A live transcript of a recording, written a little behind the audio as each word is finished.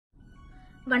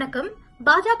வணக்கம்.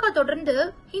 பாஜக தொடர்ந்து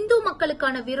இந்து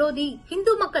மக்களுக்கான விரோதி,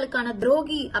 இந்து மக்களுக்கான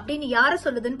துரோகி அப்படின்னு யார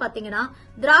சொல்லுதுன்னு பாத்தீங்கன்னா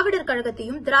திராவிடர்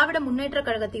கழகத்தையும் திராவிட முன்னேற்ற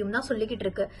கழகத்தையும் தான் சொல்லிக்கிட்டு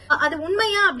இருக்கு. அது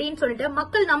உண்மையா அப்படின்னு சொல்லிட்டு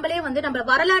மக்கள் நம்மளே நம்ம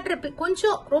வரலாற்று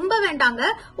கொஞ்சம் ரொம்ப வேண்டாங்க,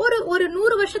 ஒரு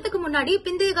 100 வருஷத்துக்கு முன்னாடி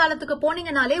பிந்தைய காலத்துக்கு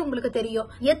போனீங்கனாலே உங்களுக்கு தெரியும்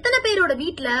எத்தனை பேரோட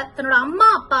வீட்டுல தன்னோட அம்மா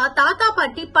அப்பா தாத்தா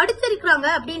பாட்டி படிச்சிருக்காங்க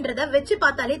அப்படின்றத வச்சு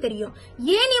பார்த்தாலே தெரியும்.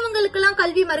 ஏன் இவங்களுக்கு எல்லாம்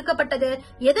கல்வி மறுக்கப்பட்டது,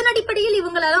 எதன் அடிப்படையில்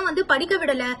இவங்களெல்லாம் படிக்க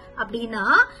விடல அப்படின்னா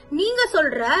நீங்க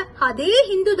சொல்ற அதே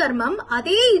இந்து தர்மம்,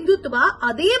 அதே இந்துத்துவா,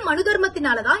 அதே மனு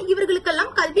தர்மத்தினாலதான்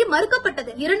இவர்களுக்கெல்லாம் கல்வி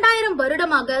மறுக்கப்பட்டது. 2000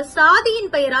 வருடமாக சாதியின்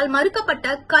பெயரால்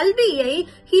மறுக்கப்பட்ட கல்வியை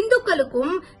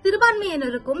இந்துக்களுக்கும்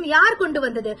சிறுபான்மையினருக்கும் யார் கொண்டு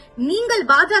வந்தது? நீங்கள்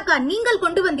பாஜக, நீங்கள்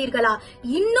கொண்டு வந்தீர்களா?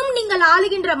 இன்னும் நீங்கள்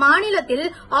ஆளுகின்ற மாநிலத்தில்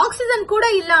ஆக்சிஜன் கூட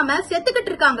இல்லாம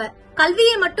செத்துக்கிட்டு இருக்காங்க.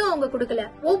 கல்வியை மட்டும் அவங்க கொடுக்கல,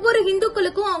 ஒவ்வொரு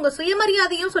இந்துக்களுக்கும் அவங்க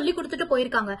சுயமரியாதையும் சொல்லி கொடுத்துட்டு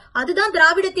போயிருக்காங்க. அதுதான்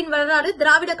திராவிடத்தின் வரலாறு,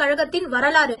 திராவிட கழகத்தின்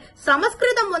வரலாறு.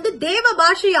 சமஸ்கிருதம் தேவ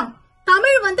பாஷையாம்,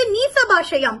 தமிழ் நீச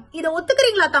பாஷையாம். இத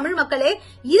ஒத்துக்கிறீங்களா தமிழ் மக்களே?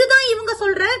 இதுதான் இவங்க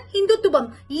சொல்ற இந்துத்துவம்,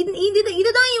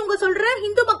 இதுதான் இவங்க சொல்ற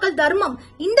இந்து மக்கள் தர்மம்.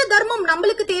 இந்த தர்மம்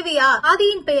நம்மளுக்கு தேவையா?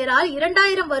 ஆதியின் பெயரால்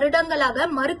 2000 வருடங்களாக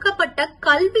மறுக்கப்பட்ட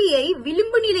கல்வியை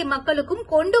விளிம்பு நிலை மக்களுக்கும்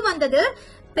கொண்டு வந்தது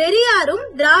பெரியாரும்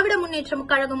திராவிட முன்னேற்ற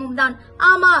கழகமும் தான்.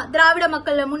 ஆமா, திராவிட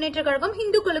மக்கள் முன்னேற்ற கழகம்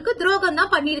இந்துக்களுக்கு துரோகம்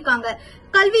தான் பண்ணிருக்காங்க,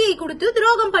 கல்வியை கொடுத்து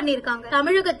துரோகம் பண்ணிருக்காங்க.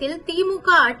 தமிழகத்தில் திமுக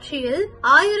ஆட்சியில்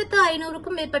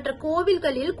 1500க்கும் மேற்பட்ட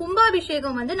கோவில்களில்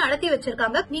கும்பாபிஷேகம் நடத்தி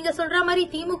வச்சிருக்காங்க. நீங்க சொல்ற மாதிரி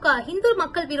திமுக இந்து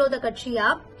மக்கள் விரோத கட்சியா?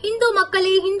 இந்து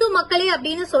மக்களே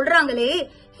அப்படின்னு சொல்றாங்களே,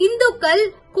 இந்துக்கள்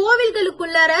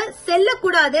கோவில்களுக்குள்ளார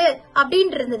செல்லக்கூடாது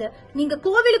அப்படின்னு இருந்தது. நீங்க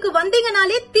கோவிலுக்கு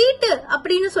வந்தீங்கனாலே தீட்டு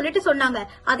அப்படின்னு சொல்லிட்டு சொன்னாங்க.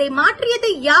 அதை மாற்றியது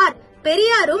யார்?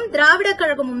 பெரியாரும் திராவிட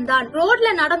கழகமும் தான். ரோட்ல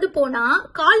நடந்து போனா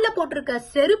கால்ல போட்டிருக்க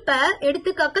செருப்ப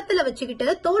எடுத்து கக்கத்துல வச்சுக்கிட்டு,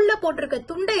 தோல்ல போட்டிருக்க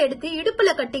துண்டை எடுத்து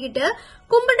இடுப்புல கட்டிக்கிட்டு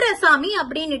கும்பிடுற சாமி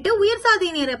அப்படின்னுட்டு உயர்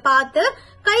சாதியினரை பார்த்து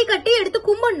கை கட்டி எடுத்து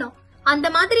கும்பிடணும். அந்த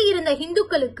மாதிரி இருந்த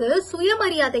இந்துக்களுக்கு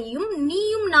சுயமரியாதையும்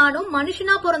நீயும் நானும்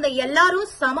மனுஷனா பிறந்த எல்லாரும்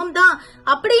சமம் தான்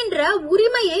அப்படின்ற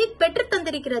உரிமையை பெற்று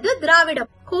தந்திருக்கிறது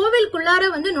திராவிடம். கோவிலுக்குள்ளார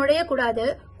நுழையக்கூடாது.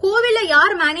 கோவில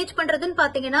யார் மேனேஜ் பண்றதுன்னு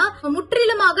பாத்தீங்கன்னா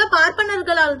முற்றிலுமாக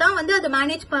பார்ப்பனர்களால் தான் அது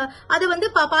மேனேஜ்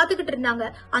பாத்துக்கிட்டு இருந்தாங்க.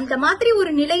 அந்த மாதிரி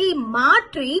ஒரு நிலையை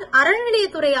மாற்றி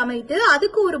அறநிலையத்துறை அமைத்து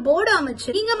அதுக்கு ஒரு போர்டு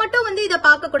அமைச்சு நீங்க மட்டும் இத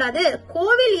பார்க்க கூடாது,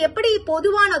 கோவில் எப்படி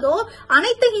பொதுவானதோ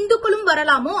அனைத்து இந்துக்களும்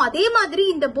வரலாமோ அதே மாதிரி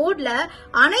இந்த போர்டுல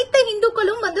அனைத்து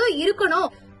இந்துக்களும்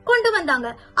இருக்கணும் கொண்டு வந்தாங்க.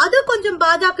 அது கொஞ்சம்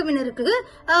பாஜகவினருக்கு,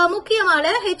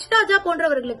 முக்கியமான ஹெச் ராஜா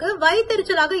போன்றவர்களுக்கு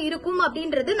வயிற்றெரிச்சலாக இருக்கும்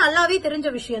அப்படின்றது நல்லாவே தெரிஞ்ச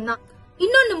விஷயம் தான்.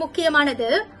 இன்னொன்னு முக்கியமானது,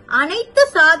 அனைத்து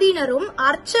சாதியினரும்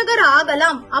அர்ச்சகர்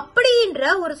ஆகலாம் அப்படின்ற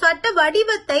ஒரு சட்ட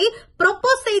வடிவத்தை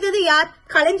ப்ரொபோஸ் செய்தது யார்?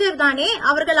 கலைஞர் தானே,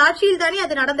 அவர்கள் ஆட்சியில் தானே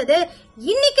அது நடந்தது.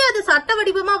 இன்னைக்கு அது சட்ட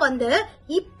வடிவமா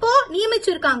இப்போ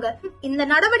நியமிச்சிருக்காங்க. இந்த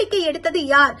நடவடிக்கை எடுத்தது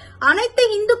யார்? அனைத்து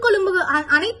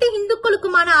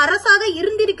இந்துக்களுக்குமான அரசாக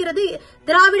இருந்திருக்கிறது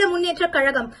திராவிட முன்னேற்ற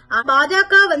கழகம்.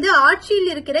 பாஜக ஆட்சியில்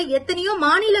இருக்கிற எத்தனையோ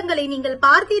மாநிலங்களை நீங்கள்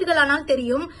பார்த்தீர்களானால்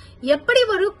தெரியும் எப்படி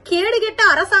ஒரு கேடுகெட்ட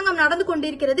அரசாங்கம் நடந்து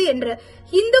கொண்டிருக்கிறது என்று.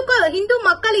 இந்து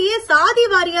மக்களையே சாதி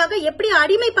வாரியாக எப்படி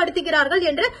அடிமைப்படுத்துகிறார்கள்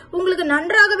என்று உங்களுக்கு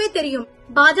நன்றாகவே தெரியும்.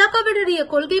 பாஜகவுடைய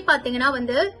கொள்கை பாத்தீங்கன்னா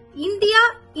இந்தியா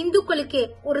இந்துக்களுக்கே,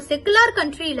 ஒரு செக்குலர்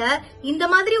கண்ட்ரில இந்த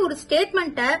மாதிரி ஒரு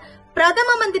ஸ்டேட்மெண்ட பிரதம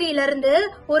மந்திரியில இருந்து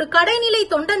ஒரு கடைநிலை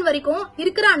தொண்டன் வரைக்கும்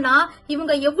இருக்கிறான்னா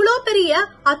இவங்க எவ்வளவு பெரிய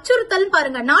அச்சுறுத்தல்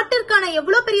பாருங்க, நாட்டிற்கான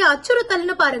எவ்வளவு பெரிய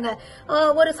அச்சுறுத்தல்னு பாருங்க.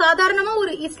 ஒரு சாதாரணமா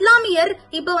ஒரு இஸ்லாமியர்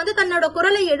இப்ப தன்னோட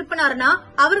குரலை எழுப்பினார்னா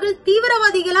அவர்கள்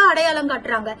தீவிரவாதிகளா அடையாளம்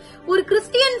காட்டுறாங்க. ஒரு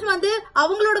கிறிஸ்டியன்ஸ்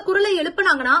அவங்களோட குரலை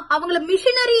எழுப்பினாங்கன்னா அவங்கள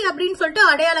மிஷினரி அப்படின்னு சொல்லிட்டு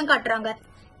அடையாளம் காட்டுறாங்க.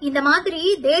 இந்த மாதிரி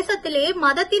தேசத்திலே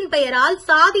மதத்தின் பெயரால்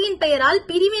சாதியின் பெயரால்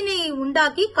பிரிவினையை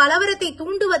உண்டாக்கி கலவரத்தை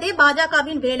தூண்டுவதே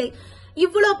பாஜகவின் வேலை.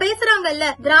 இவ்வளவு பேசுறாங்கல்ல,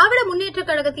 திராவிட முன்னேற்ற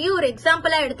கழகத்தையும் ஒரு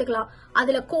எக்ஸாம்பிளா எடுத்துக்கலாம்.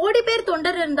 அதுல கோடி பேர்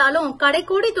தொண்டர் இருந்தாலும்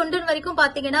கடைக்கோடி தொண்டர் வரைக்கும்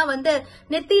பாத்தீங்கன்னா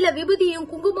நெத்தியில விபூதியும்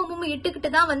குங்குமமும் இட்டுக்கிட்டு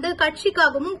தான்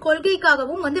கட்சிக்காகவும்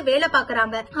கொள்கைக்காகவும் வேலை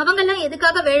பாக்குறாங்க. அவங்க எல்லாம்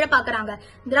எதுக்காக வேலை பாக்குறாங்க?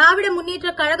 திராவிட முன்னேற்ற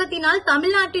கழகத்தினால்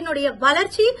தமிழ்நாட்டினுடைய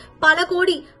வளர்ச்சி பல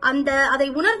கோடி, அதை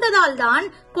உணர்ந்ததால் தான்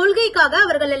கொள்கைக்காக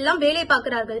அவர்கள் எல்லாம் வேலை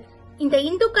பாக்குறார்கள். இந்த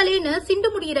இந்துக்களேன்னு சிண்டு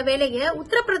முடிகிற வேலைய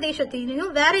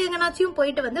உத்தரப்பிரதேசத்திலையும் வேற எங்கனாச்சும்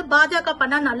போயிட்டு பாஜக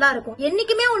பண்ணா நல்லா இருக்கும்.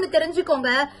 என்னைக்குமே ஒண்ணு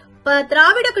தெரிஞ்சுக்கோங்க,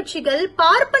 திராவிட கட்சிகள்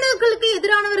பார்ப்பனர்களுக்கு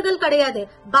எதிரானவர்கள் கிடையாது,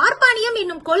 பார்ப்பானியம்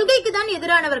என்னும் கொள்கைக்கு தான்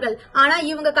எதிரானவர்கள். ஆனா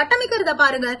இவங்க கட்டமைக்கிறத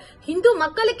பாருங்க, இந்து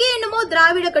மக்களுக்கே என்னமோ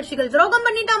திராவிட கட்சிகள் துரோகம்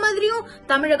பண்ணிட்டா மாதிரியும்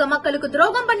தமிழக மக்களுக்கு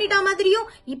துரோகம் பண்ணிட்டா மாதிரியும்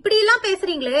இப்படி எல்லாம்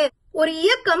பேசுறீங்களே. ஒரு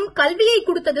இயக்கம் கல்வியை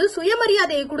கொடுத்தது,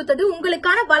 சுயமரியாதையை கொடுத்தது,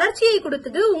 உங்களுக்கான வளர்ச்சியை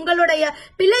கொடுத்தது, உங்களுடைய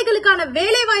பிள்ளைகளுக்கான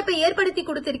வேலை வாய்ப்பை ஏற்படுத்தி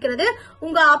கொடுத்திருக்கிறது.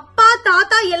 உங்க அப்பா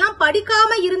தாத்தா எல்லாம்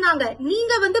படிக்காம இருந்தாங்க, நீங்க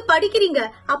படிக்கிறீங்க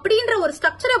அப்படின்ற ஒரு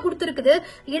ஸ்ட்ரக்சரை கொடுத்திருக்குது.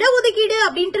 இடஒதுக்கீடு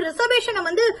அப்படின்ற ரிசர்வேஷனை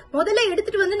முதல்ல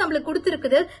எடுத்துட்டு நம்மளுக்கு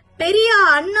கொடுத்திருக்குது. பெரிய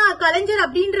அண்ணா கலைஞர்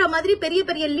அப்படின்ற மாதிரி பெரிய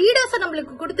பெரிய லீடர்ஸ்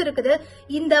நம்மளுக்கு கொடுத்திருக்குது.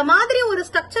 இந்த மாதிரி ஒரு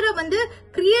ஸ்ட்ரக்சரை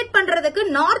கிரியேட் பண்றதுக்கு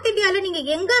நார்த் இந்தியால நீங்க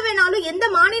எங்க வேணாலும் எந்த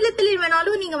மாநிலத்தில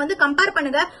வேணாலும் நீங்க கம்பேர்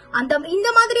பண்ணுங்க.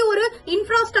 இந்த மாதிரி ஒரு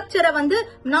இன்ஃப்ராஸ்ட்ரக்சரை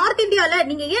நார்த் இந்தியால,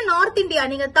 நீங்க ஏன் நார்த் இந்தியா,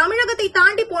 நீங்க தமிழகத்தை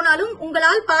தாண்டி போனாலும்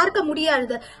உங்களால் பார்க்க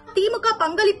முடியாது. திமுக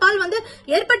பங்களிப்பால்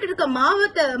ஏற்பட்டிருக்க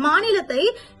மாநிலத்தை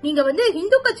நீங்க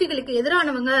இந்து கட்சிகளுக்கு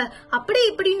எதிரானவங்க அப்படி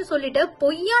இப்படின்னு சொல்லிட்டு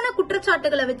பொய்யான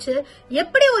குற்றச்சாட்டுகளை வச்சு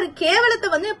எப்படி ஒரு கேவலத்தை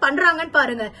பண்றாங்கன்னு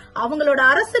பாருங்க. அவங்களோட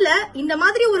அரசுல இந்த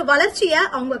மாதிரி ஒரு வளர்ச்சிய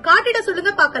அவங்க காட்டிட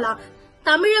சொல்லுங்க பார்க்கலாம்.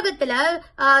 தமிழகத்துல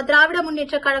திராவிட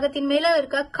முன்னேற்ற கழகத்தின் மேல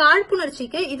இருக்க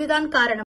காழ்ப்புணர்ச்சிக்கு இதுதான் காரணம்.